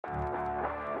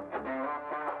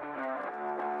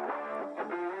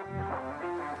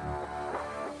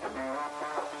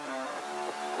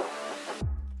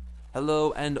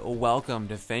Hello and welcome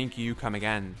to Thank You Come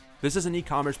Again. This is an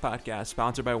e-commerce podcast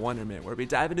sponsored by Wonderment, where we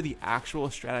dive into the actual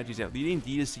strategies that leading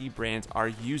D2C brands are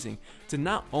using to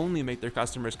not only make their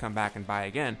customers come back and buy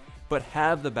again, but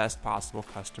have the best possible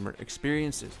customer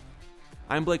experiences.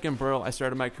 I'm Blake Burl. I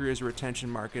started my career as a retention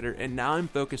marketer, and now I'm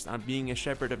focused on being a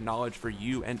shepherd of knowledge for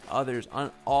you and others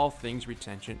on all things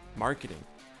retention marketing.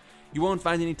 You won't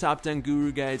find any top 10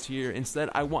 guru guides here. Instead,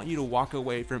 I want you to walk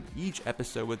away from each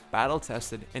episode with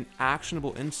battle-tested and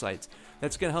actionable insights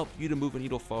that's going to help you to move a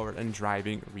needle forward and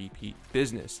driving repeat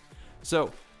business.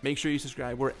 So make sure you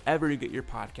subscribe wherever you get your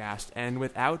podcast. And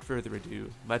without further ado,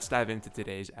 let's dive into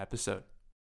today's episode.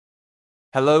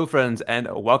 Hello, friends, and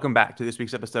welcome back to this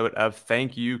week's episode of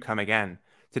Thank You Come Again.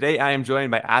 Today, I am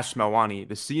joined by Ash Melwani,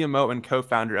 the CMO and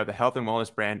co-founder of the health and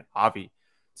wellness brand Avi.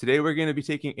 Today, we're going to be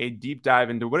taking a deep dive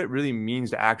into what it really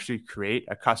means to actually create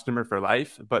a customer for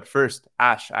life. But first,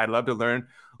 Ash, I'd love to learn a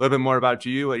little bit more about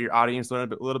you, let your audience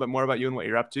learn a little bit more about you and what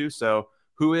you're up to. So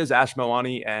who is Ash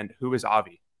Melwani and who is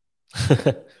Avi?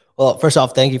 Well, first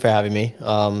off, thank you for having me.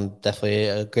 Definitely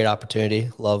a great opportunity.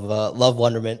 Love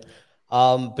Wonderment.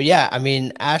 But yeah, I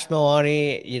mean, Ash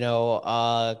Melwani,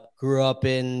 grew up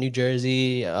in New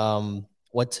Jersey,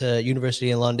 went to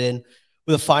university in London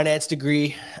with a finance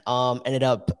degree, ended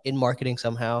up in marketing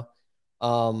somehow.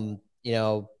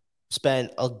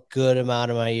 Spent a good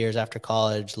amount of my years after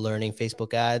college learning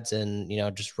Facebook ads and,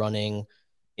 just running,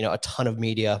 a ton of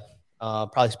media.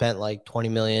 Probably spent like 20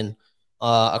 million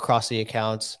across the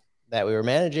accounts that we were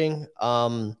managing.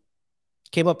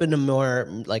 Came up in a more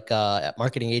like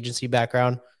marketing agency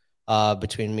background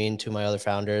between me and two of my other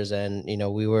founders. And,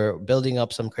 we were building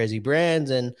up some crazy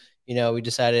brands and, we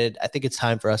decided, I think it's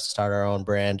time for us to start our own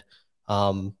brand.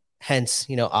 Hence,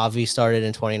 Avi started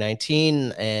in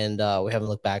 2019 and we haven't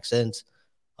looked back since.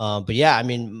 But yeah, I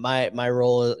mean, my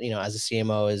role, as a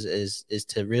CMO is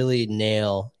to really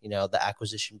nail, the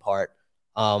acquisition part.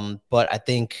 But I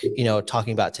think,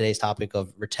 talking about today's topic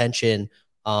of retention,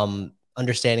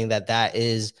 understanding that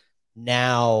is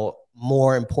now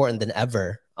more important than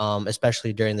ever,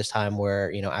 especially during this time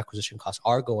where, acquisition costs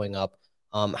are going up.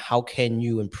 How can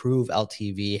you improve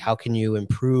LTV? How can you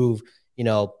improve,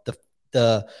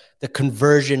 the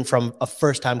conversion from a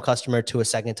first time customer to a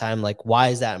second time? Like, why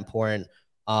is that important?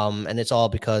 And it's all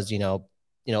because,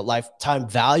 lifetime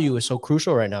value is so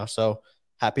crucial right now. So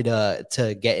happy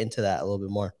to get into that a little bit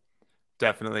more.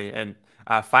 Definitely. And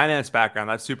finance background,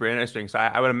 that's super interesting. So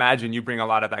I would imagine you bring a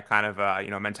lot of that kind of,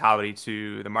 mentality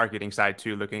to the marketing side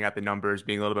too, looking at the numbers,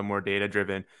 being a little bit more data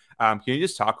driven. Can you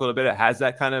just talk a little bit? Has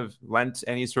that kind of lent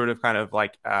any sort of kind of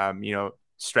like,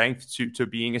 strength to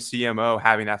being a CMO,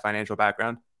 having that financial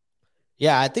background?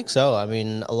 Yeah, I think so. I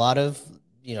mean, a lot of,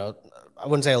 I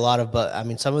wouldn't say a lot of, but I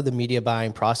mean, some of the media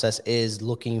buying process is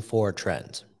looking for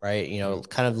trends, right?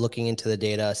 Kind of looking into the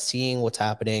data, seeing what's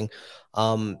happening.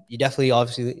 You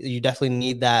definitely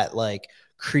need that like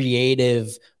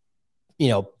creative,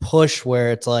 push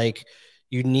where it's like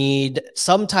you need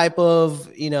some type of,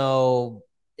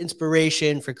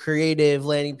 inspiration for creative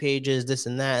landing pages, this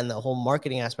and that, and the whole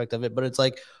marketing aspect of it. But it's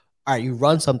like, all right, you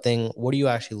run something. What are you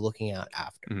actually looking at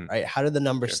after, right? How do the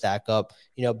numbers stack up?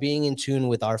 Being in tune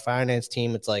with our finance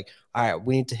team, it's like, all right,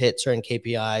 we need to hit certain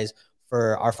KPIs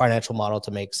for our financial model to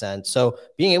make sense. So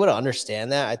being able to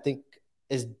understand that, I think,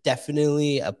 is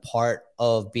definitely a part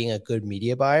of being a good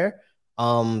media buyer.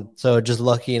 So just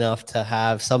lucky enough to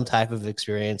have some type of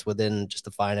experience within just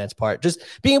the finance part, just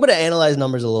being able to analyze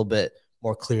numbers a little bit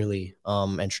more clearly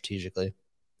and strategically.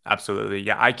 Absolutely.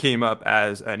 Yeah. I came up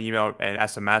as an email and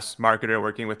SMS marketer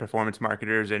working with performance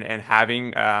marketers and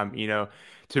having, to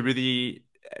really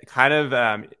kind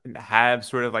of have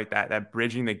sort of like that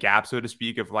bridging the gap, so to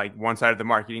speak, of like one side of the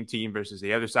marketing team versus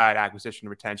the other side, acquisition,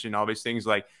 retention, all these things.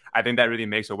 Like, I think that really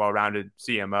makes a well-rounded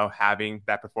CMO having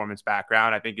that performance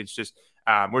background. I think it's just,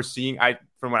 we're seeing,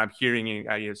 from what I'm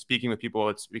hearing, speaking with people,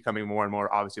 it's becoming more and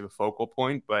more obviously a focal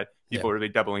point, but people are really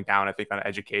doubling down, I think, on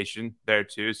education there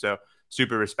too. So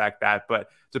super respect that. But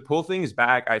to pull things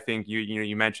back, I think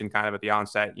you mentioned kind of at the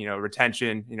onset,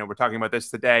 retention, we're talking about this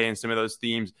today and some of those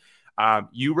themes.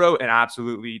 You wrote an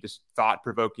absolutely just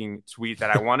thought-provoking tweet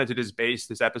that I wanted to just base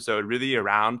this episode really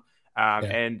around.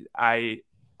 And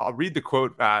I'll read the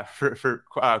quote for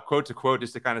quote to quote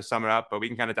just to kind of sum it up, but we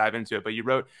can kind of dive into it. But you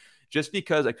wrote, "Just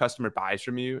because a customer buys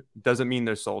from you doesn't mean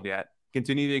they're sold yet.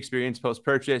 Continue the experience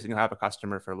post-purchase and you'll have a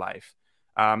customer for life."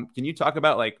 Can you talk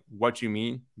about like what you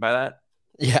mean by that?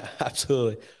 Yeah,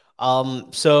 absolutely.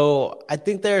 So I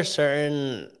think there are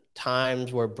certain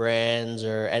times where brands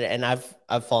and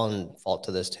I've fallen fault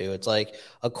to this too. It's like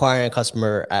acquiring a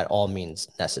customer at all means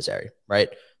necessary, right?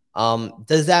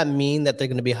 Does that mean that they're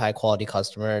going to be a high quality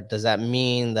customer? Does that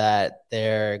mean that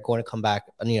they're going to come back,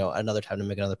 another time to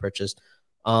make another purchase?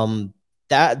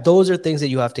 That those are things that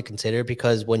you have to consider,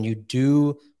 because when you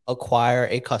do acquire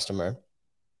a customer,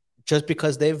 just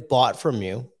because they've bought from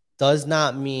you does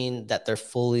not mean that they're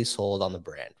fully sold on the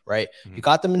brand, right? Mm-hmm. You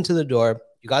got them into the door,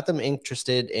 you got them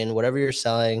interested in whatever you're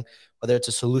selling, whether it's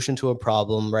a solution to a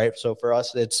problem, right? So for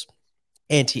us, it's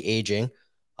anti-aging.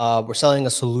 We're selling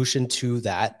a solution to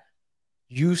that.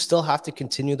 You still have to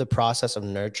continue the process of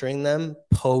nurturing them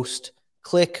post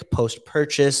click, post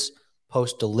purchase,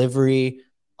 post delivery.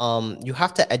 You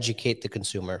have to educate the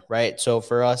consumer, right? So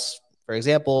for us, for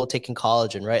example, taking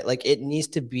collagen, right? Like, it needs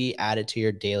to be added to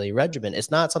your daily regimen. It's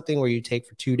not something where you take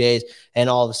for 2 days and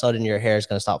all of a sudden your hair is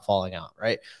going to stop falling out,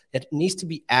 right? It needs to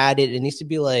be added. It needs to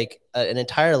be like an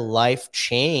entire life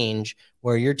change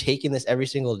where you're taking this every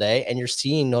single day and you're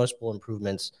seeing noticeable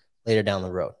improvements later down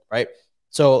the road, right?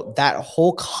 So that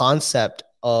whole concept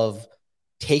of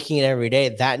taking it every day,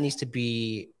 that needs to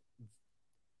be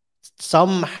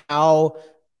somehow,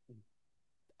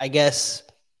 I guess,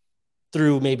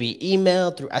 through maybe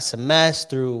email, through SMS,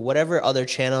 through whatever other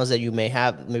channels that you may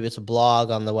have. Maybe it's a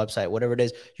blog on the website, whatever it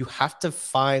is. You have to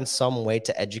find some way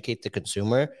to educate the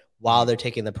consumer while they're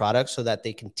taking the product so that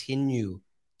they continue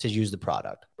to use the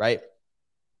product, right?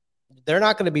 They're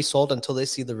not going to be sold until they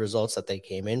see the results that they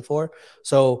came in for.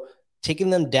 So taking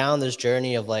them down this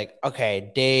journey of like,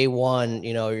 okay, day one,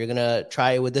 you're going to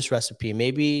try it with this recipe.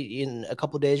 Maybe in a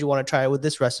couple of days, you want to try it with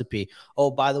this recipe.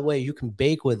 Oh, by the way, you can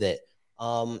bake with it.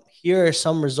 Here are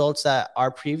some results that our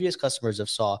previous customers have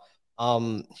saw.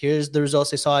 Here's the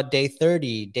results they saw at day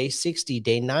 30, day 60,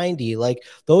 day 90. Like,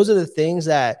 those are the things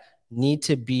that need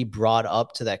to be brought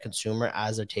up to that consumer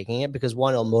as they're taking it, because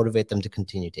one, it'll motivate them to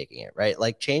continue taking it, right?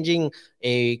 Like, changing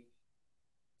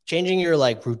your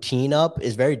like routine up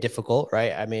is very difficult,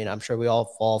 right? I mean, I'm sure we all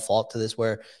fall fault to this,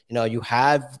 where you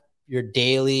have your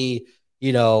daily,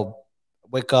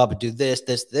 wake up and do this,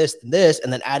 and this,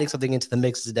 and then adding something into the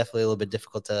mix is definitely a little bit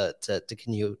difficult to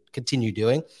continue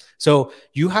doing. So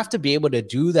you have to be able to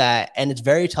do that, and it's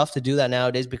very tough to do that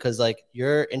nowadays because like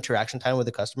your interaction time with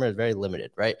the customer is very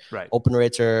limited, right? Right. Open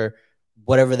rates are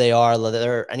whatever they are,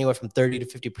 they're anywhere from 30 to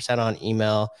 50% on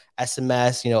email.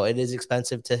 SMS, it is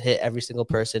expensive to hit every single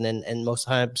person, and most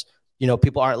times,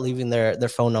 people aren't leaving their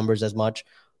phone numbers as much.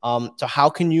 So how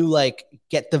can you like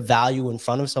get the value in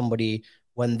front of somebody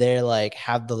when they're like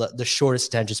have the shortest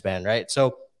attention span, right?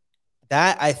 So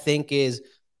that, I think, is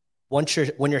when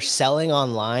you're selling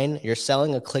online, you're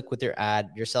selling a click with your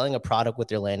ad, you're selling a product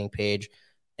with your landing page,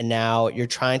 and now you're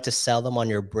trying to sell them on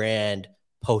your brand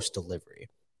post delivery,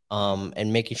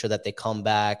 and making sure that they come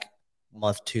back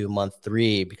month 2, month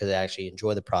 3 because they actually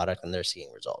enjoy the product and they're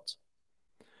seeing results.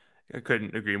 I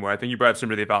couldn't agree more. I think you brought up some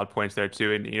really valid points there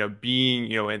too. And being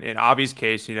in an obvious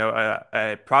case,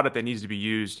 a product that needs to be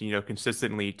used,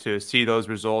 consistently to see those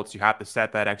results, you have to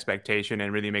set that expectation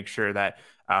and really make sure that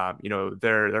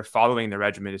they're following the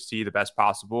regimen to see the best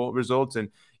possible results. And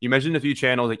you mentioned a few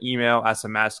channels like email,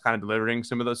 SMS, kind of delivering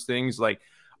some of those things. Like,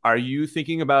 are you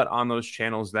thinking about on those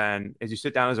channels then, as you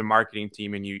sit down as a marketing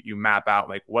team and you map out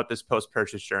like what this post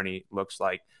purchase journey looks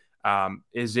like?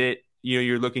 Is it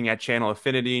you're looking at channel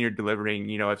affinity and you're delivering,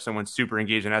 if someone's super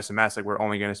engaged in SMS, like we're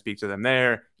only going to speak to them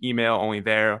there, email only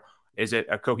there. Is it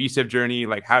a cohesive journey?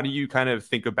 Like, how do you kind of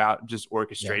think about just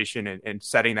orchestration and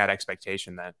setting that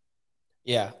expectation then?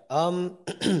 Yeah.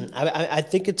 I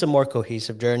think it's a more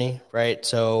cohesive journey, right?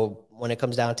 So when it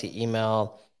comes down to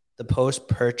email, the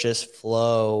post-purchase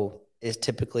flow is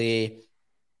typically,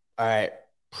 all right,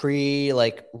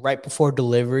 like right before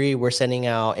delivery, we're sending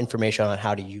out information on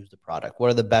how to use the product. What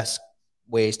are the best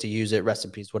ways to use it,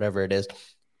 recipes, whatever it is.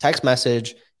 Text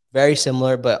message, very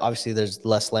similar, but obviously there's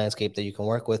less landscape that you can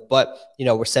work with. But,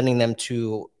 we're sending them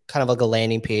to kind of like a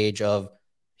landing page of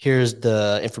here's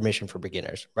the information for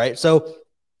beginners, right? So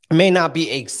it may not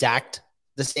be exact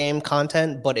the same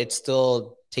content, but it's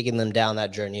still taking them down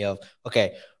that journey of,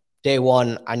 okay, day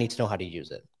one, I need to know how to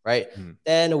use it, right?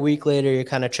 Then a week later, you're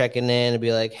kind of checking in and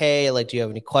be like, hey, like, do you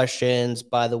have any questions?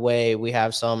 By the way, we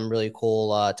have some really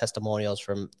cool testimonials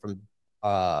from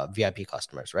VIP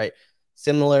customers, right?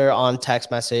 Similar on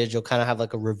text message, you'll kind of have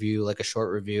like a review, like a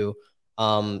short review,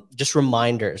 just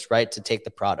reminders, right, to take the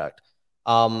product.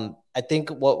 I think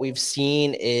what we've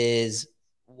seen is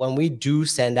when we do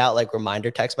send out like reminder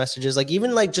text messages, like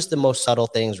even like just the most subtle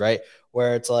things, right,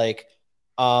 where it's like,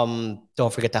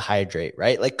 don't forget to hydrate,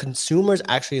 right? Like, consumers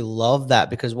actually love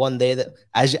that because one day that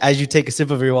as you take a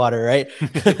sip of your water, right?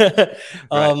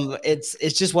 Right.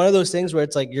 It's just one of those things where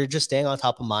it's like you're just staying on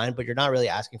top of mind, but you're not really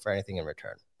asking for anything in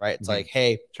return, right? It's like,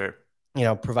 hey, Sure.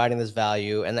 providing this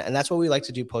value. And that's what we like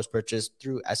to do post-purchase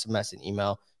through SMS and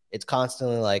email. It's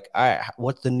constantly like, all right,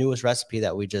 what's the newest recipe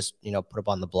that we just, put up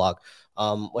on the blog?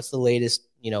 What's the latest,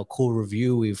 cool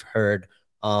review we've heard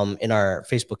in our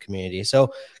Facebook community?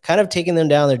 So kind of taking them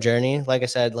down their journey. Like I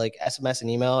said, like SMS and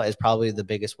email is probably the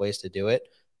biggest ways to do it.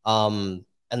 And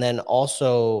then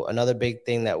also another big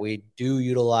thing that we do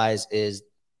utilize is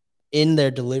in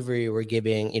their delivery, we're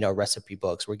giving, recipe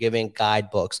books, we're giving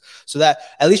guidebooks so that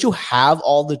at least you have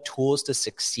all the tools to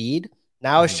succeed.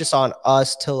 Now it's just on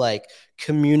us to like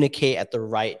communicate at the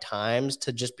right times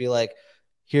to just be like,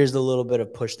 here's the little bit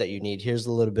of push that you need. Here's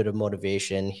a little bit of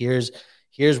motivation. Here's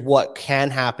what can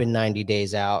happen 90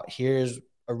 days out. Here's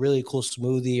a really cool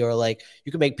smoothie, or like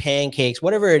you can make pancakes,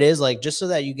 whatever it is, like just so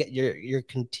that you get you're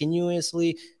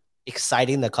continuously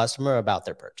exciting the customer about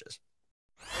their purchase.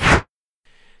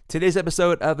 Today's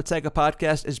episode of the Tech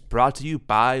Podcast is brought to you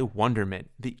by Wondermint,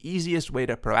 the easiest way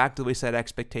to proactively set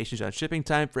expectations on shipping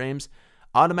timeframes,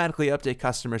 automatically update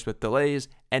customers with delays,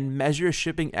 and measure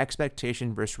shipping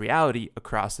expectation versus reality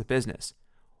across the business.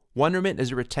 Wondermint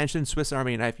is a retention Swiss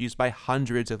Army knife used by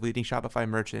hundreds of leading Shopify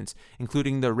merchants,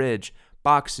 including The Ridge,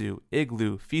 Boxu,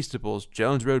 Igloo, Feastables,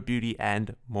 Jones Road Beauty,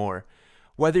 and more.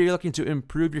 Whether you're looking to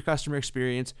improve your customer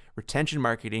experience, retention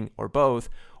marketing, or both,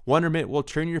 Wondermint will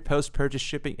turn your post-purchase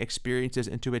shipping experiences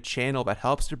into a channel that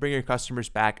helps to bring your customers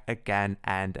back again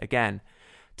and again.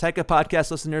 Tech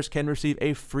Podcast listeners can receive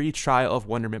a free trial of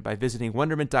Wondermint by visiting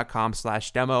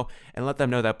wondermint.com/demo and let them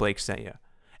know that Blake sent you.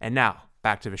 And now,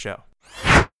 back to the show.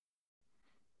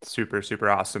 Super, super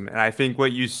awesome. And I think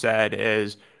what you said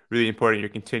is really important. You're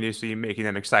continuously making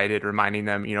them excited, reminding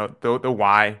them, the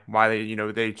why they,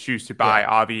 they choose to buy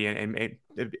Avi and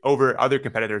over other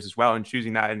competitors as well, and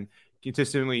choosing that and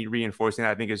consistently reinforcing that,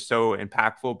 I think, is so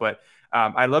impactful. But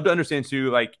I'd love to understand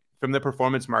too, like from the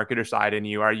performance marketer side in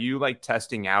you, are you like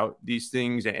testing out these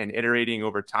things and iterating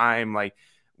over time, like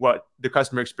what the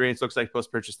customer experience looks like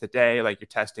post-purchase today? Like you're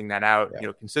testing that out,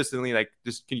 consistently. Like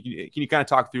just can you kind of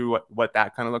talk through what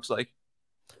that kind of looks like?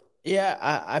 Yeah,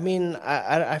 I mean,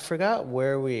 I forgot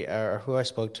where we or who I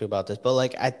spoke to about this, but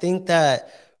like I think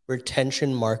that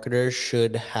retention marketers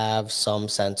should have some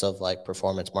sense of like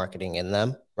performance marketing in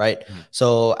them, right?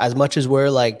 So as much as we're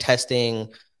like testing,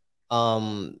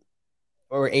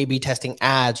 or A/B testing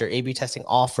ads or A/B testing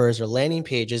offers or landing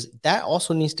pages, that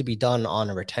also needs to be done on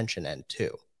a retention end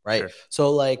too, right? Sure.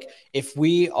 So like if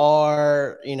we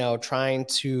are, trying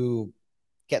to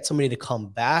get somebody to come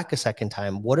back a second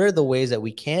time, what are the ways that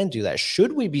we can do that?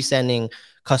 Should we be sending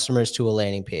customers to a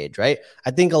landing page, right?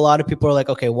 I think a lot of people are like,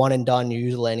 okay, one and done, you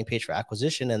use a landing page for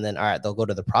acquisition and then, all right, they'll go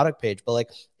to the product page. But like,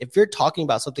 if you're talking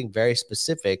about something very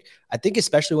specific, I think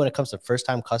especially when it comes to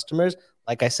first-time customers,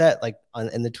 like I said, like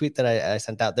in the tweet that I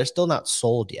sent out, they're still not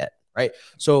sold yet, right?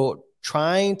 So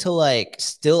trying to like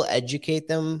still educate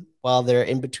them while they're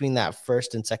in between that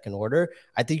first and second order,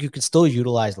 I think you can still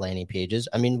utilize landing pages.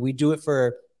 I mean, we do it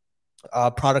for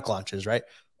product launches, right?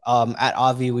 At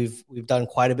Avi, we've done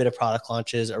quite a bit of product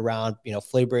launches around,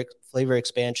 flavor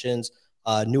expansions,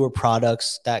 newer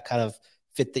products that kind of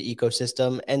fit the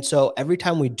ecosystem. And so every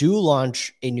time we do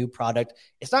launch a new product,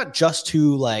 it's not just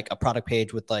to like a product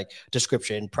page with like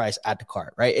description, price, add to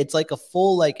cart, right? It's like a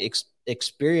full like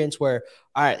experience where,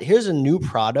 all right, here's a new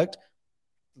product.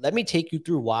 Let me take you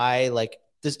through why, like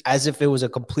this, as if it was a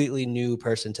completely new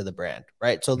person to the brand,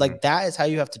 right? So like that is how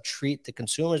you have to treat the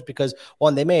consumers, because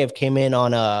one, they may have came in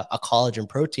on a collagen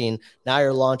protein. Now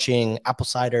you're launching apple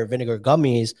cider vinegar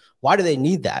gummies. Why do they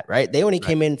need that, right? They only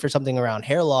came in for something around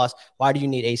hair loss. Why do you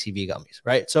need ACV gummies,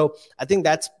 right? So I think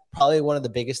that's probably one of the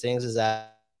biggest things, is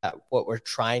that what we're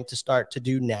trying to start to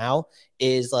do now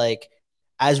is like,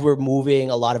 as we're moving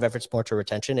a lot of efforts more to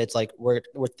retention, it's like we're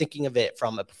thinking of it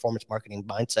from a performance marketing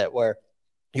mindset where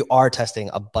you are testing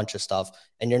a bunch of stuff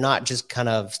and you're not just kind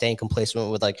of staying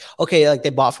complacent with like, okay, like they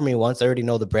bought from me once, they already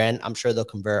know the brand, I'm sure they'll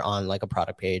convert on like a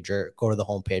product page or go to the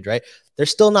homepage, right? They're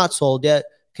still not sold yet.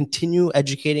 Continue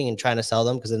educating and trying to sell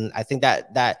them, because then I think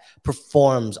that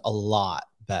performs a lot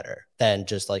better than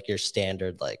just like your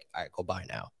standard, like, all right, go buy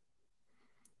now.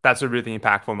 That's a really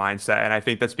impactful mindset. And I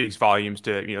think that speaks volumes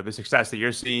to, the success that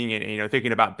you're seeing, and,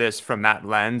 thinking about this from that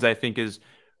lens, I think is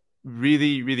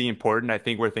really, really important. I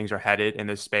think where things are headed in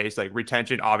this space, like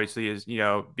retention obviously is,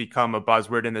 become a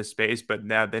buzzword in this space, but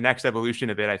now the next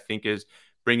evolution of it, I think, is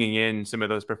bringing in some of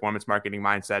those performance marketing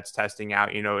mindsets, testing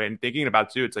out, and thinking about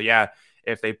too, it's like, yeah,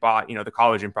 if they bought, the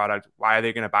collagen product, why are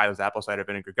they going to buy those apple cider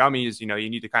vinegar gummies? You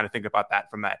need to kind of think about that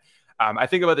from that I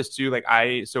think about this too.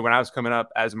 So when I was coming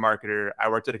up as a marketer, I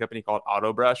worked at a company called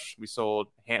Autobrush. We sold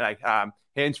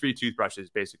hands-free toothbrushes,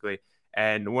 basically.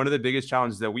 And one of the biggest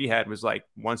challenges that we had was like,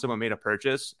 once someone made a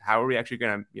purchase, how are we actually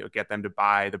going to get them to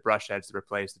buy the brush heads to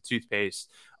replace the toothpaste,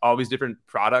 all these different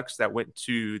products that went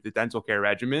to the dental care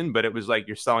regimen. But it was like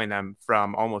you're selling them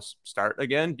from almost start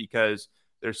again because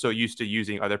they're so used to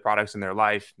using other products in their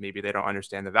life. Maybe they don't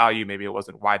understand the value. Maybe it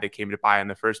wasn't why they came to buy in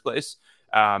the first place.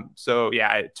 So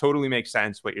yeah, it totally makes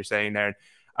sense what you're saying there.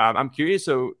 I'm curious.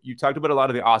 So you talked about a lot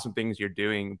of the awesome things you're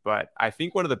doing, but I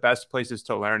think one of the best places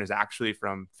to learn is actually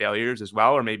from failures as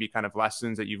well, or maybe kind of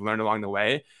lessons that you've learned along the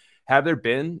way. Have there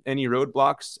been any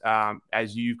roadblocks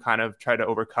as you kind of try to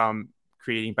overcome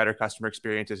creating better customer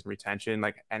experiences and retention?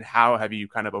 And how have you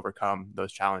kind of overcome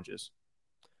those challenges?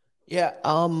 Yeah,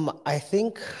 I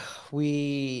think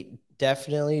we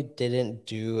definitely didn't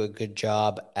do a good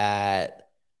job at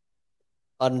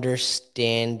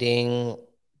understanding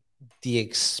the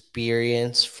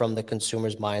experience from the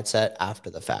consumer's mindset after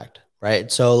the fact,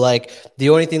 right? So like the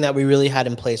only thing that we really had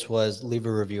in place was leave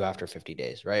a review after 50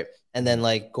 days, right? And then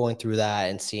like going through that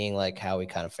and seeing like how we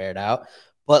kind of fared out.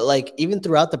 But like even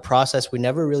throughout the process, we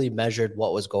never really measured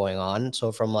what was going on.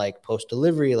 So from like post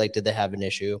delivery, like did they have an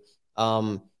issue?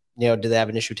 Did they have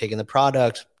an issue taking the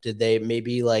product? Did they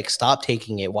maybe like stop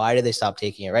taking it? Why did they stop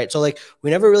taking it? Right. So like we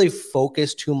never really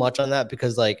focused too much on that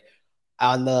because like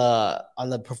on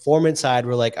the performance side,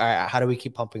 we're like, all right, how do we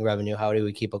keep pumping revenue? How do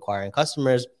we keep acquiring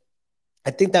customers? I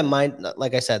think that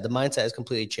like I said, the mindset has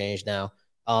completely changed now.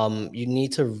 You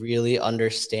need to really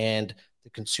understand the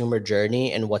consumer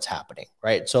journey and what's happening,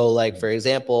 right? So, like for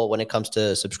example, when it comes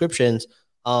to subscriptions,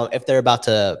 if they're about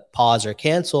to pause or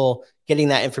cancel, getting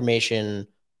that information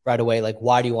right away, like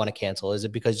why do you want to cancel? Is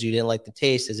it because you didn't like the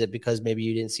taste? Is it because maybe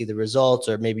you didn't see the results,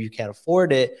 or maybe you can't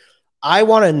afford it? I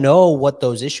want to know what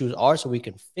those issues are so we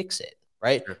can fix it,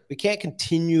 right? Sure. We can't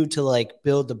continue to like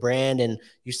build the brand and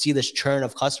you see this churn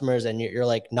of customers and you're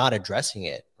like not addressing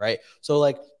it, right? So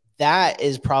like that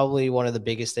is probably one of the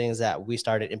biggest things that we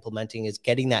started implementing is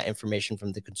getting that information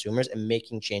from the consumers and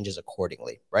making changes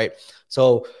accordingly, right?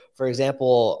 So for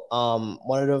example,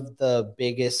 one of the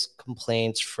biggest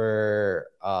complaints for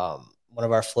one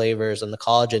of our flavors on the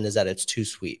collagen is that it's too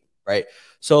sweet, right?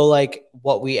 So like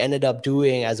what we ended up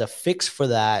doing as a fix for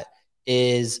that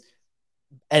is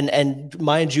and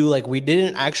mind you, like we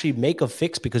didn't actually make a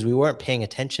fix because we weren't paying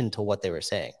attention to what they were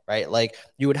saying, right? Like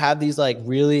you would have these like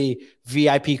really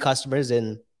VIP customers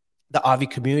in the Avi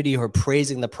community who are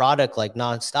praising the product like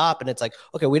nonstop. And it's like,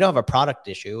 okay, we don't have a product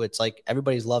issue. It's like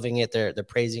everybody's loving it. They're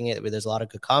praising it. There's a lot of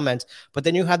good comments. But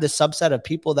then you have this subset of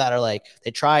people that are like,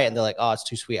 they try it and they're like, oh, it's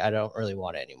too sweet. I don't really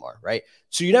want it anymore. Right.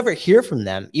 So you never hear from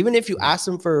them. Even if you ask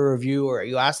them for a review or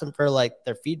you ask them for like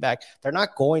their feedback, they're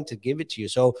not going to give it to you.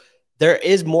 So there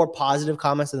is more positive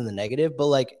comments than the negative, but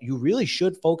like you really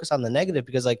should focus on the negative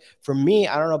because like for me,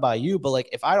 I don't know about you, but like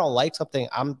if I don't like something,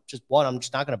 I'm just not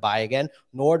going to buy again,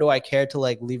 nor do I care to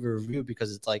like leave a review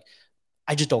because it's like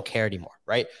I just don't care anymore,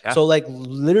 right? Yeah. So like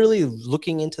literally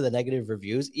looking into the negative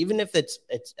reviews, even if it's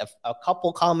a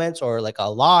couple comments or like a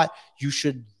lot, you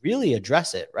should really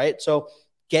address it, right? So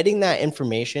getting that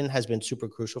information has been super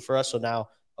crucial for us. So now,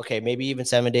 okay, maybe even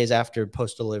 7 days after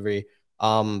post delivery,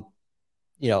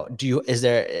 is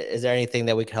there anything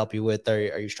that we can help you with?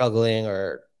 Are you struggling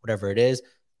or whatever it is?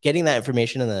 Getting that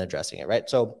information and then addressing it, right?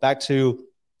 So back to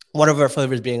one of our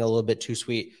flavors being a little bit too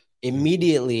sweet.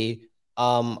 Immediately,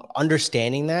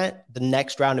 understanding that the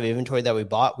next round of inventory that we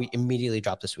bought, we immediately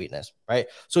dropped the sweetness, right?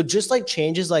 So just like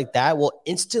changes like that will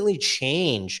instantly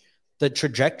change the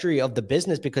trajectory of the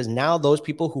business because now those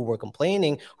people who were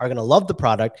complaining are going to love the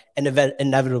product and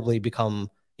inevitably become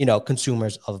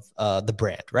consumers of the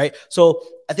brand, right? So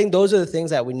I think those are the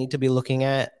things that we need to be looking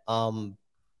at,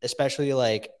 especially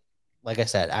like I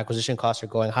said, acquisition costs are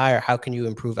going higher. How can you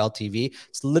improve LTV?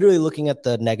 It's literally looking at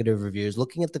the negative reviews,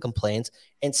 looking at the complaints,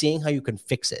 and seeing how you can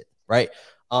fix it, right?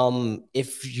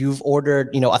 If you've ordered,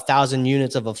 1,000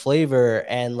 units of a flavor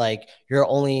and like you're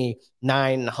only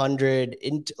 900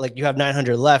 like you have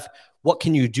 900 left, what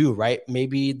can you do, right?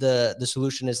 Maybe the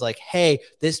solution is like, hey,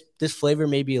 this flavor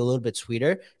may be a little bit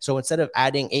sweeter, so instead of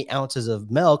adding 8 ounces of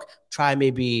milk, try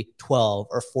maybe 12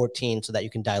 or 14 so that you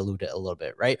can dilute it a little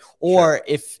bit, right? Or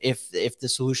Sure. if the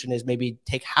solution is maybe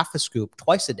take half a scoop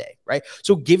twice a day, right?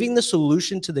 So giving the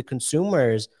solution to the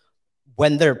consumers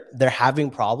when they're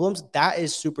having problems, that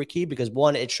is super key because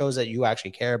one, it shows that you actually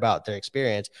care about their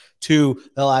experience. Two,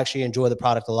 they'll actually enjoy the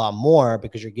product a lot more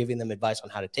because you're giving them advice on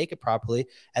how to take it properly.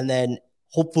 And then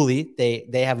hopefully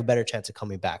they have a better chance of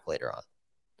coming back later on.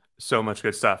 So much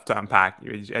good stuff to unpack,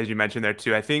 as you mentioned there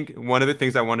too. I think one of the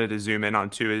things I wanted to zoom in on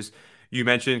too is you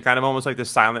mentioned kind of almost like the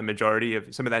silent majority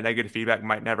of some of that negative feedback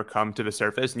might never come to the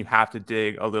surface, and you have to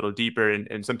dig a little deeper.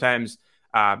 And sometimes,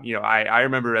 I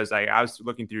remember as I was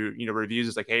looking through, reviews,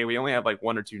 it's like, hey, we only have like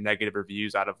one or two negative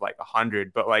reviews out of like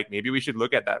 100, but like maybe we should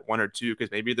look at that one or two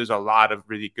because maybe there's a lot of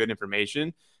really good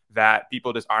information that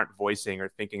people just aren't voicing or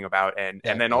thinking about. And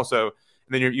then Exactly. also,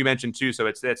 and then you mentioned too, so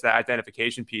it's that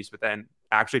identification piece, but then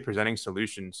actually presenting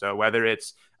solutions. So whether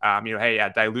it's hey, yeah,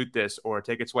 dilute this or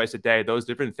take it twice a day, those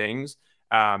different things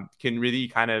can really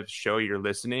kind of show you're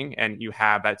listening and you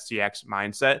have that CX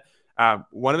mindset.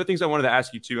 One of the things I wanted to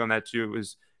ask you too on that too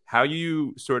was how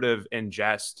you sort of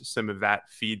ingest some of that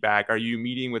feedback. Are you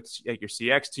meeting with like your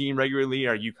CX team regularly?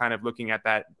 Are you kind of looking at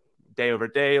that day over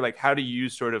day? Like, how do you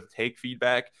sort of take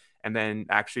feedback and then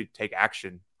actually take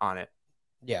action on it?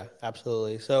 Yeah,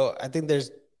 absolutely. So I think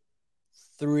there's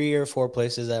 3 or 4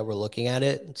 places that we're looking at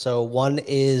it. So one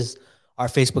is our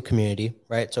Facebook community,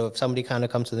 right? So if somebody kind of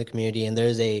comes to the community and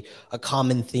there's a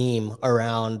common theme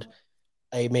around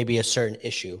maybe a certain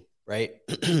issue, right?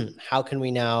 How can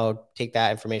we now take that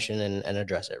information and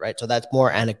address it, right? So that's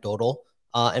more anecdotal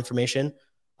information.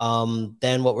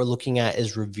 Then what we're looking at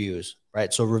is reviews,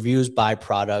 right? So reviews by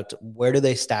product, where do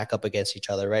they stack up against each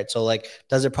other, right? So like,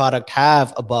 does a product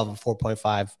have above a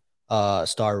 4.5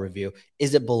 star review?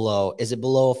 Is it below? Is it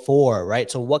below a 4, right?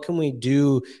 So what can we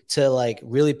do to like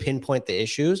really pinpoint the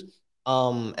issues?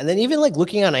 And then even like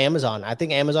looking on Amazon, I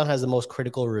think Amazon has the most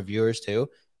critical reviewers too.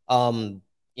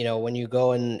 When you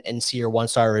go and see your 1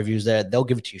 star reviews there, they'll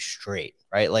give it to you straight,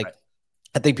 right? Like Right.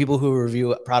 I think people who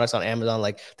review products on Amazon,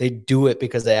 like they do it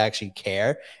because they actually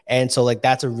care. And so like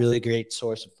that's a really great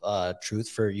source of truth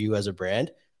for you as a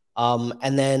brand.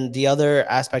 And then the other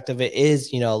aspect of it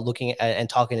is, looking at and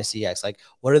talking to CX, like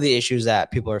what are the issues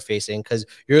that people are facing? Because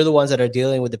you're the ones that are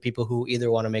dealing with the people who either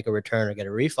want to make a return or get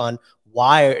a refund.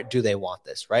 Why do they want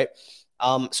this, right?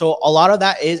 So a lot of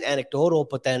that is anecdotal,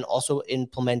 but then also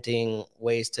implementing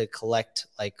ways to collect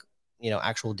like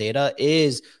actual data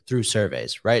is through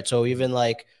surveys, right? So even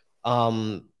like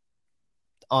on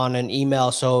an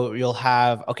email, so you'll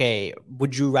have, okay,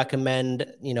 would you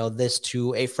recommend this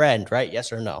to a friend, right?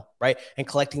 Yes or no, right? And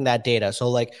collecting that data. So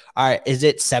like, all right, is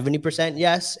it 70%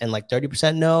 yes and like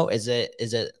 30% no? Is it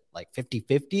like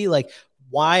 50-50? Like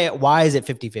why is it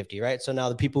 50-50, right? So now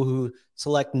the people who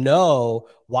select no,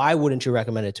 why wouldn't you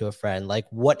recommend it to a friend? Like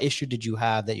what issue did you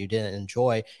have that you didn't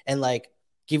enjoy? And like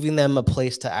giving them a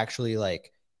place to actually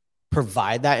like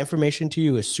provide that information to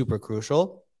you is super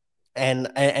crucial. And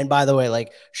by the way,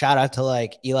 like shout out to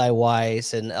like Eli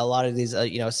Weiss and a lot of these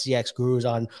CX gurus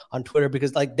on Twitter,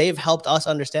 because like they've helped us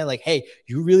understand like, hey,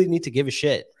 you really need to give a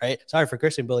shit, right? Sorry for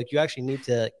cursing, but like you actually need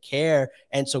to care,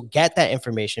 and so get that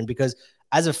information, because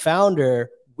as a founder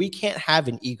we can't have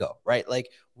an ego, right? Like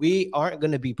we aren't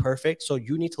going to be perfect, so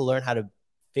you need to learn how to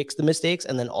fix the mistakes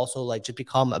and then also like just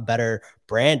become a better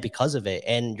brand because of it,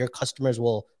 and your customers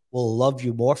will love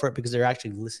you more for it because they're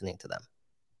actually listening to them.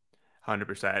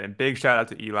 100%. And big shout out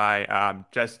to Eli.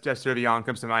 Just Servion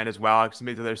comes to mind as well. Some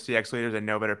of the other CX leaders I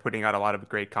know that are putting out a lot of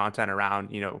great content around,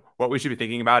 what we should be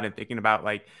thinking about and thinking about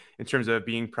like in terms of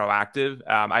being proactive.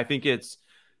 I think it's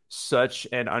such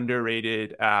an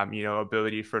underrated,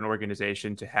 ability for an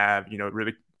organization to have,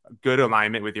 really good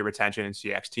alignment with your retention and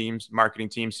CX teams, marketing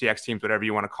teams, CX teams, whatever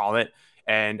you want to call it,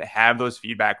 and have those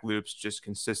feedback loops just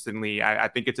consistently. I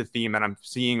think it's a theme that I'm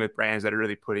seeing with brands that are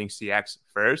really putting CX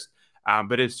first.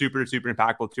 But it's super, super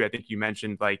impactful too. I think you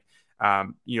mentioned like,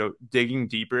 digging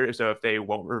deeper. So if they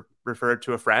won't refer it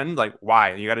to a friend, like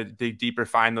why? You got to dig deeper,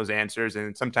 find those answers.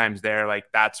 And sometimes they're like,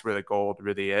 that's where the gold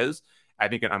really is. I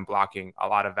think in unblocking a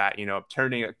lot of that,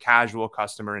 turning a casual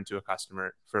customer into a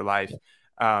customer for life.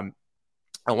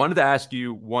 I wanted to ask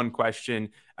you one question,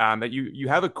 that you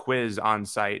have a quiz on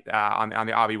site, on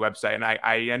the Avi website. And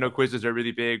I know quizzes are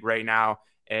really big right now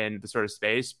in the sort of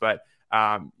space, but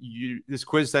this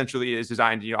quiz essentially is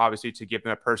designed, obviously to give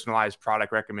them a personalized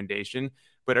product recommendation.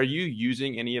 But are you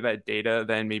using any of that data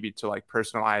then maybe to like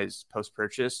personalize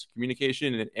post-purchase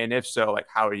communication? And if so, like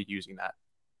how are you using that?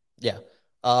 Yeah.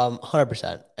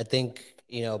 100%. I think,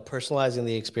 personalizing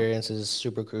the experience is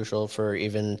super crucial for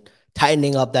even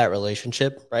tightening up that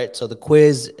relationship, right? So the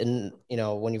quiz, and,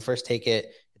 when you first take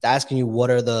it, it's asking you what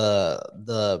are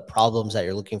the problems that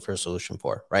you're looking for a solution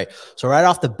for, right? So right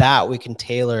off the bat, we can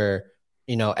tailor,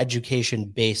 education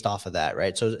based off of that,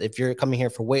 right? So if you're coming here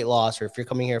for weight loss, or if you're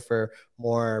coming here for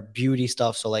more beauty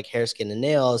stuff, so like hair, skin, and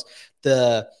nails,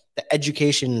 the the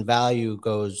education value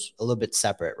goes a little bit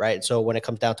separate, right? So when it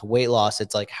comes down to weight loss,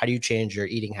 it's like, how do you change your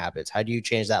eating habits? How do you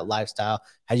change that lifestyle?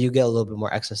 How do you get a little bit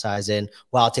more exercise in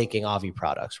while taking Avi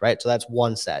products, right? So that's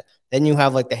one set. Then you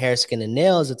have like the hair, skin, and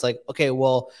nails. It's like, okay,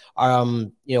 well,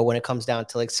 when it comes down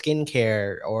to like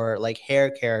skincare or like hair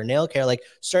care, nail care, like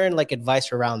certain like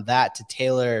advice around that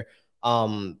to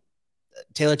um,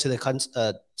 tailor to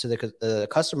the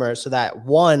customer, so that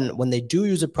one, when they do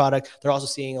use a product, they're also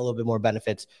seeing a little bit more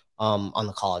benefits on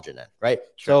the collagen end, right?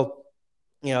 Sure.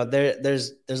 So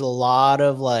there's a lot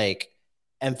of like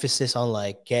emphasis on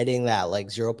like getting that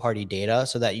like zero party data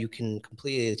so that you can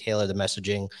completely tailor the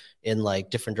messaging in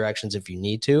like different directions if you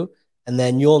need to. And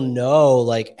then you'll know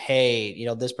like, hey,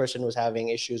 this person was having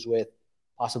issues with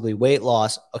possibly weight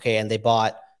loss. Okay. And they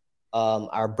bought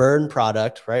our burn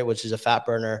product, right? Which is a fat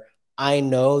burner. I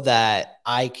know that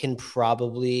I can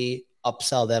probably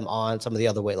upsell them on some of the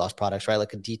other weight loss products, right?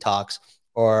 Like a detox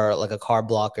or like a carb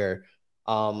blocker.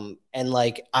 And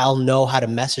like I'll know how to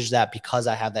message that because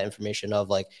I have that information of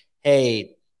like,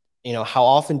 hey, how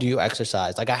often do you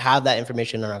exercise? Like I have that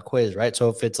information on our quiz, right? So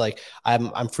if it's like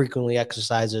I'm frequently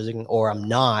exercising or I'm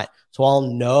not, so I'll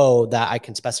know that I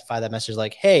can specify that message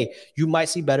like, hey, you might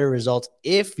see better results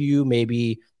if you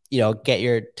maybe get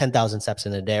your 10,000 steps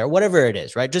in a day or whatever it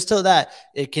is, right? Just so that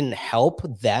it can help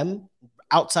them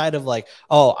outside of like,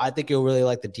 oh, I think you'll really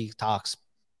like the detox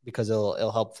because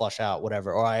it'll help flush out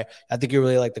whatever, or I think you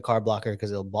really like the carb blocker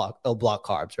because it'll block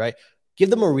carbs, right? Give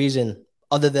them a reason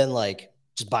other than like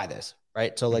just buy this,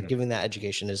 right? So like Mhm. giving that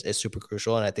education is super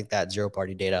crucial, and I think that zero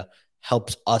party data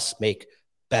helps us make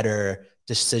better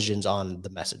decisions on the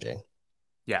messaging.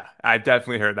 Yeah, I've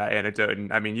definitely heard that anecdote.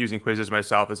 And I mean, using quizzes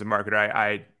myself as a marketer,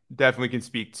 I definitely can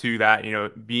speak to that.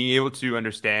 Being able to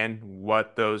understand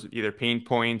what those either pain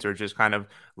points or just kind of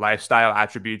lifestyle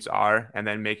attributes are, and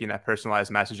then making that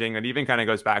personalized messaging. And even kind of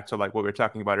goes back to like what we were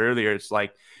talking about earlier. It's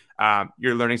like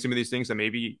you're learning some of these things that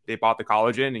maybe they bought the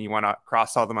collagen and you want to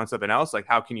cross sell them on something else. Like,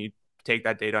 how can you take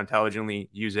that data intelligently,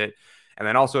 use it? And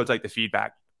then also, it's like the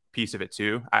feedback piece of it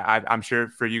too. I'm sure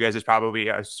for you guys, it's probably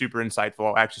a super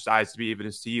insightful exercise to be able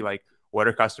to see like what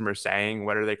are customers saying,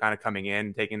 what are they kind of coming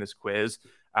in, taking this quiz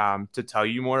to tell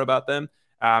you more about them.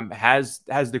 Has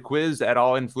the quiz at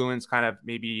all influenced kind of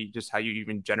maybe just how you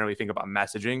even generally think about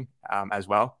messaging as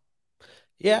well?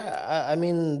 Yeah, I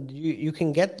mean, you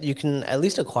can at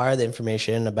least acquire the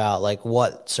information about like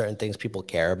what certain things people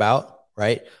care about,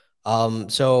 right?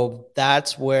 So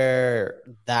that's where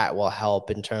that will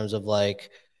help in terms of like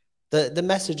the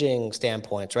messaging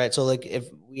standpoints, right? So like if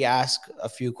we ask a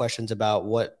few questions about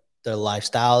what their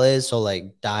lifestyle is, so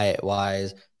like diet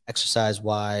wise, exercise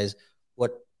wise,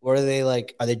 what are they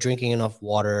like? Are they drinking enough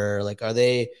water? Like, are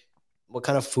they what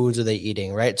kind of foods are they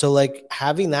eating, right? So like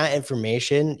having that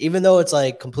information, even though it's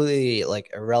like completely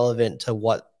like irrelevant to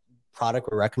what product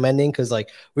we're recommending, because like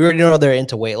we already know they're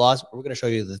into weight loss, we're going to show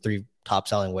you the three top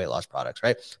selling weight loss products,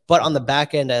 right? But on the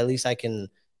back end, at least I can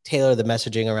tailor the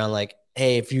messaging around like,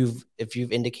 hey, if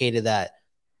you've indicated that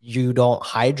you don't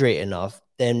hydrate enough,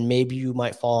 then maybe you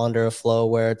might fall under a flow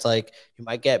where it's like you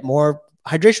might get more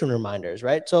hydration reminders,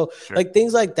 right? So Sure. like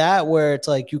things like that where it's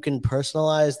like you can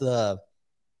personalize the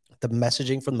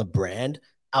messaging from the brand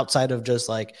outside of just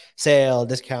like sale,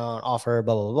 discount, offer,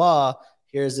 blah, blah, blah.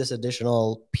 Here's this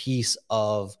additional piece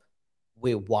of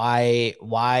wait, why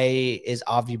is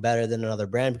Avi better than another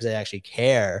brand? Because they actually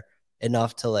care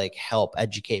enough to like help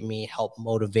educate me, help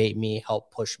motivate me, help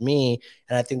push me.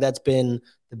 And I think that's been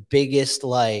the biggest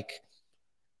uh,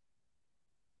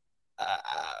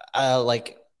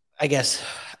 like I guess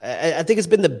I think it's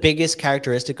been the biggest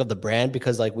characteristic of the brand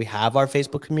because like we have our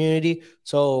Facebook community.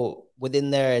 So within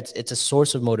there, it's a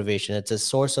source of motivation. It's a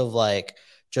source of like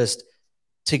just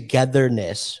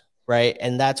togetherness, right?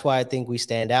 And that's why I think we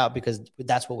stand out because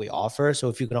that's what we offer. So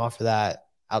if you can offer that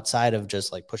outside of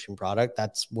just like pushing product,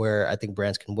 that's where I think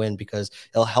brands can win because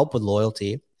it'll help with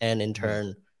loyalty and in Mhm.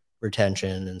 turn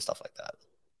retention and stuff like that.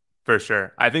 For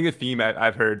sure. I think a theme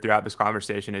I've heard throughout this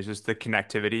conversation is just the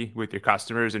connectivity with your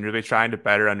customers and really trying to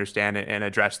better understand it and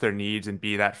address their needs and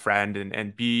be that friend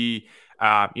and be,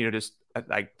 just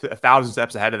like a thousand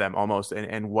steps ahead of them almost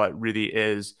and what really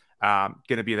is going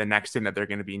to be the next thing that they're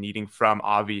going to be needing from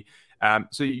Avi.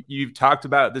 So you've talked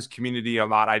about this community a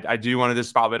lot. I do want to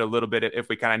just follow it a little bit if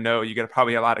we kind of know you got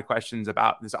probably a lot of questions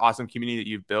about this awesome community that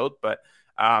you've built, but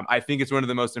I think it's one of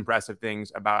the most impressive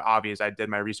things about Avi as I did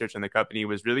my research on the company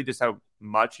was really just how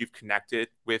much you've connected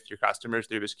with your customers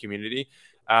through this community.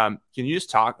 Can you just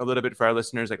talk a little bit for our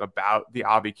listeners like about the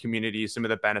Avi community, some of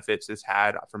the benefits it's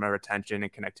had from a retention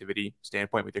and connectivity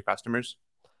standpoint with your customers?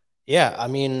 Yeah, I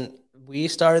mean, we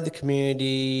started the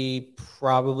community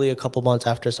probably a couple months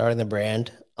after starting the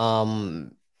brand.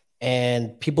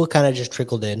 And people kind of just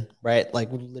trickled in, right? Like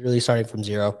literally starting from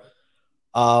zero.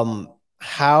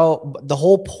 How the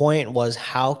whole point was,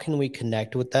 how can we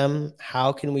connect with them?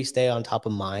 How can we stay on top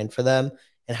of mind for them?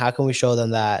 And how can we show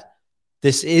them that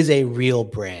this is a real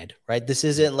brand, right? This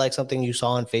isn't like something you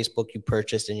saw on Facebook, you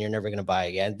purchased and you're never going to buy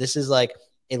again. This is like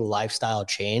a lifestyle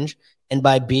change. And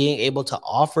by being able to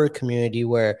offer a community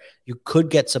where you could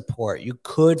get support, you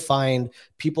could find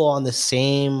people on the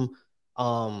same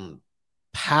um,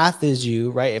 path as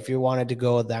you, right? If you wanted to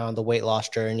go down the weight loss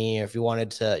journey, or if you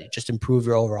wanted to just improve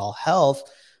your overall health,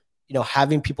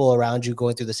 having people around you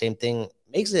going through the same thing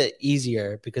makes it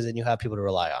easier because then you have people to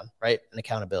rely on, right? And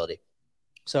accountability.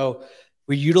 So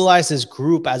we utilize this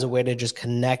group as a way to just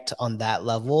connect on that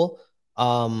level.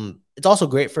 It's also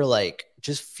great for like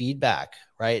just feedback,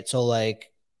 right? So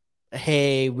like,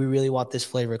 hey, we really want this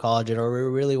flavor collagen, or we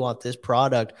really want this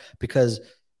product, because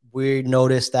we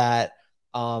noticed that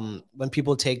when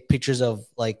people take pictures of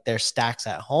like their stacks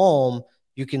at home,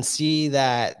 you can see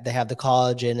that they have the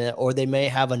collagen, or they may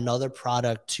have another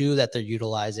product too that they're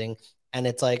utilizing. And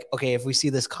it's like, okay, if we see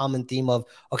this common theme of,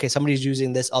 okay, somebody's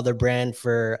using this other brand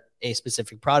for a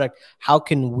specific product, how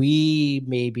can we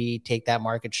maybe take that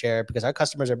market share? Because our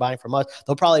customers are buying from us.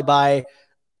 They'll probably buy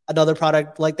another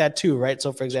product like that too, right?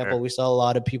 So for example, Sure. we saw a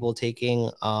lot of people taking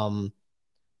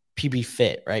PB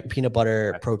Fit, right? Peanut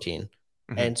butter Okay. protein.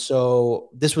 Hmm. And so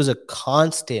this was a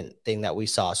constant thing that we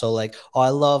saw. So like, oh, I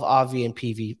love Avi and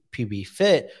PB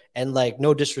Fit, and like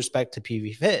no disrespect to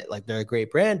PB Fit, like they're a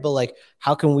great brand, but like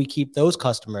how can we keep those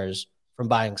customers from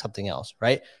buying something else,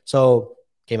 right? So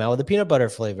came out with a peanut butter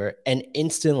flavor, and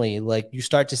instantly like you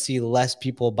start to see less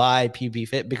people buy PB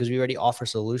Fit because we already offer a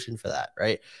solution for that,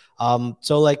 right?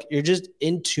 So like you're just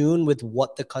in tune with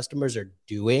what the customers are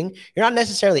doing. You're not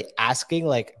necessarily asking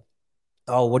like,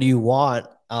 oh, what do you want?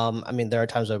 I mean, there are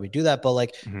times where we do that, but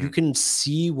like you Hmm. can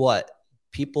see what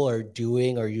people are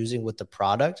doing or using with the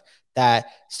product that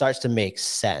starts to make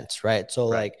sense, right? So,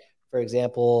 Right. like for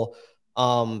example,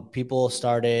 people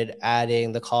started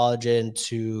adding the collagen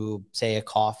to say a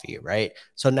coffee, right?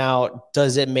 So now,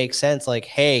 does it make sense? Like,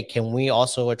 hey, can we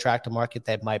also attract a market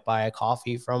that might buy a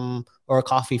coffee from or a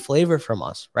coffee flavor from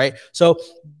us, right? So,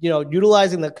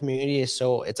 utilizing the community is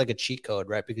so it's like a cheat code,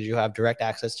 right? Because you have direct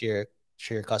access to your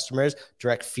customers,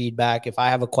 direct feedback. If I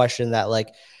have a question that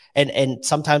like, and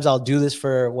sometimes I'll do this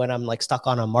for when I'm like stuck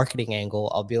on a marketing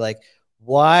angle, I'll be like,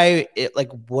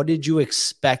 what did you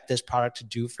expect this product to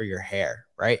do for your hair,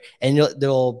 right? And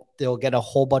they'll get a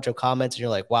whole bunch of comments, and you're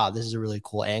like, wow, this is a really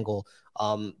cool angle.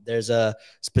 There's a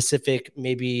specific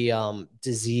maybe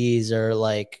disease or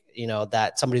like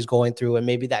that somebody's going through, and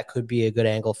maybe that could be a good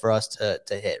angle for us to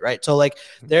hit, right? So like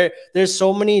there's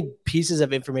so many pieces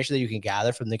of information that you can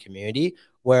gather from the community,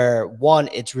 where one,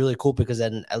 it's really cool because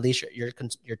then at least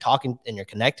you're talking and you're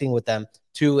connecting with them.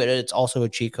 Two, it's also a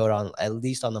cheat code on at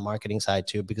least on the marketing side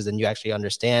too, because then you actually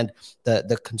understand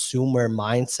the consumer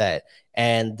mindset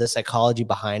and the psychology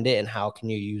behind it, and how can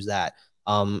you use that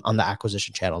on the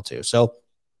acquisition channel too. So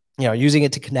using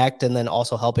it to connect and then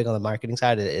also helping on the marketing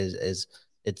side is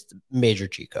it's major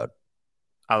cheat code.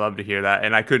 I love to hear that.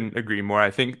 And I couldn't agree more.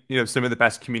 I think, some of the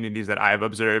best communities that I've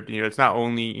observed, it's not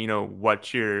only,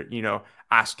 what you're,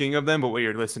 asking of them, but what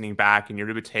you're listening back and you're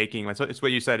really taking. It's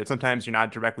what you said. It's sometimes you're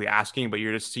not directly asking, but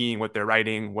you're just seeing what they're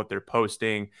writing, what they're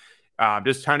posting,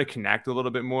 just trying to connect a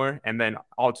little bit more. And then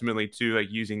ultimately too, like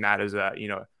using that as a,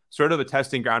 sort of a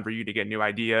testing ground for you to get new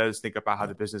ideas, think about how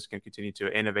the business can continue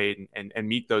to innovate and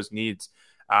meet those needs.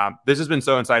 This has been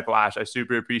so insightful, Ash. I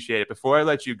super appreciate it. Before I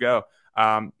let you go,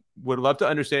 would love to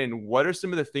understand what are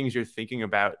some of the things you're thinking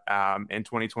about in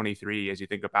 2023 as you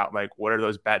think about like what are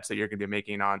those bets that you're going to be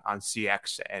making on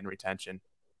CX and retention.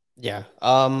 Yeah.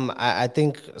 I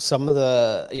think some of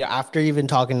the after even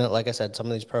talking to, like I said, some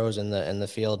of these pros in the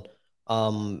field,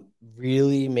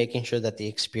 really making sure that the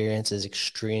experience is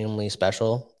extremely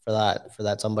special for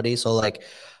that somebody. So like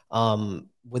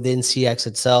within CX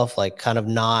itself, like kind of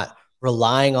not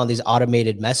relying on these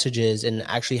automated messages and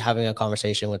actually having a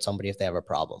conversation with somebody if they have a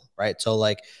problem, right? So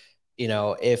like,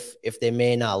 if they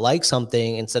may not like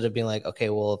something, instead of being like, okay,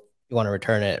 well, you want to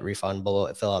return it, refund,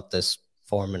 but fill out this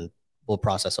form and we'll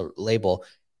process a label.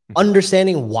 Mhm.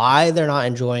 Understanding why they're not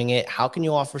enjoying it, how can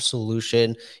you offer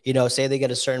solution? Say they get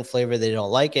a certain flavor, they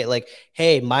don't like it, like,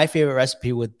 hey, my favorite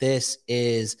recipe with this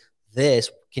is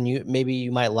this, can you, maybe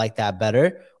you might like that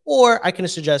better, or I can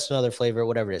suggest another flavor,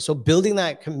 whatever it is. So building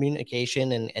that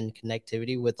communication and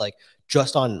connectivity with like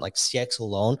just on like CX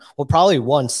alone will probably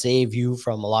one save you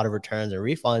from a lot of returns and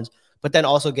refunds, but then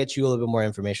also get you a little bit more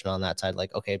information on that side.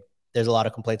 Like, okay, there's a lot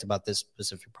of complaints about this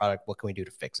specific product. What can we do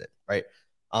to fix it? Right.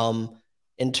 Um,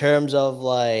 in terms of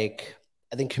like,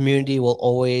 I think community will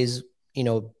always,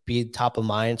 be top of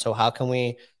mind. So how can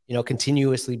we,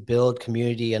 continuously build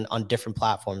community on different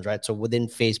platforms, right? So within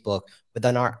Facebook,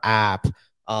 within our app,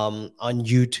 on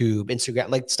YouTube, Instagram,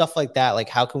 like stuff like that. Like,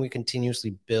 how can we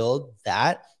continuously build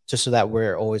that just so that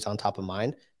we're always on top of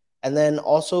mind? And then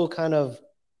also kind of,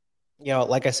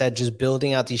 like I said, just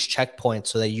building out these checkpoints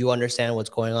so that you understand what's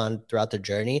going on throughout the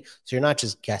journey. So you're not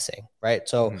just guessing, right?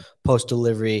 So Mhm. post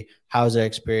delivery, how's their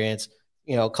experience?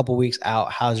 A couple weeks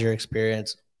out, how's your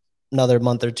experience? Another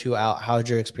month or two out, how's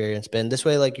your experience been? This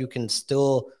way, like you can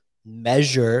still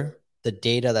measure the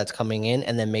data that's coming in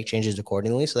and then make changes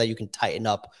accordingly so that you can tighten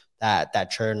up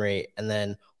that churn rate and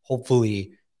then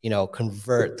hopefully,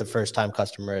 convert the first time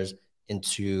customers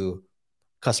into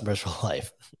customers for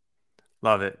life.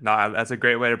 Love it. No, that's a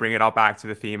great way to bring it all back to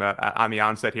the theme on the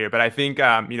onset here. But I think,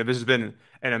 this has been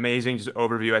an amazing just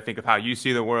overview, I think, of how you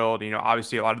see the world.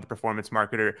 Obviously, a lot of the performance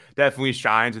marketer definitely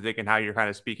shines, I think, in how you're kind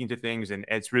of speaking to things. And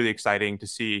it's really exciting to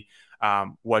see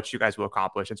what you guys will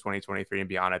accomplish in 2023 and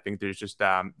beyond. I think there's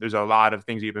a lot of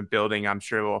things you've been building. I'm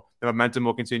sure the momentum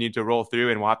will continue to roll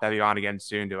through, and we'll have to have you on again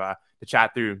soon to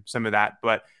chat through some of that.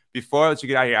 But before I let you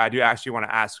get out of here, I do actually want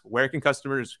to ask, where can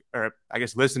customers, or I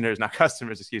guess listeners, not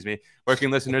customers, excuse me, where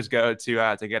can listeners go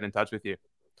to get in touch with you?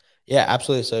 Yeah,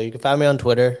 absolutely. So you can find me on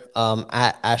Twitter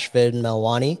at Ashvid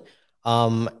Melwani.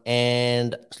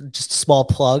 And just a small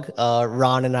plug,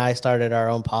 Ron and I started our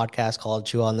own podcast called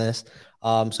Chew on This.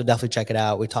 So definitely check it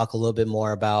out. We talk a little bit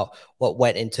more about what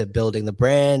went into building the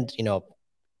brand,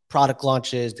 product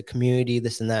launches, the community,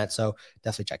 this and that. So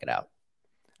definitely check it out.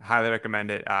 Highly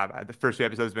recommend it. The first few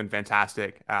episodes have been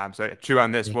fantastic. So chew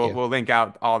on this. Thank We'll you. we'll link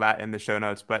out all that in the show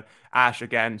notes. But Ash,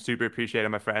 again, super appreciate it,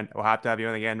 my friend. We'll have to have you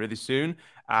on again really soon.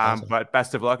 Awesome. But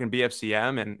best of luck in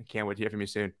BFCM, and can't wait to hear from you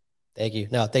soon. Thank you.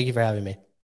 No, thank you for having me.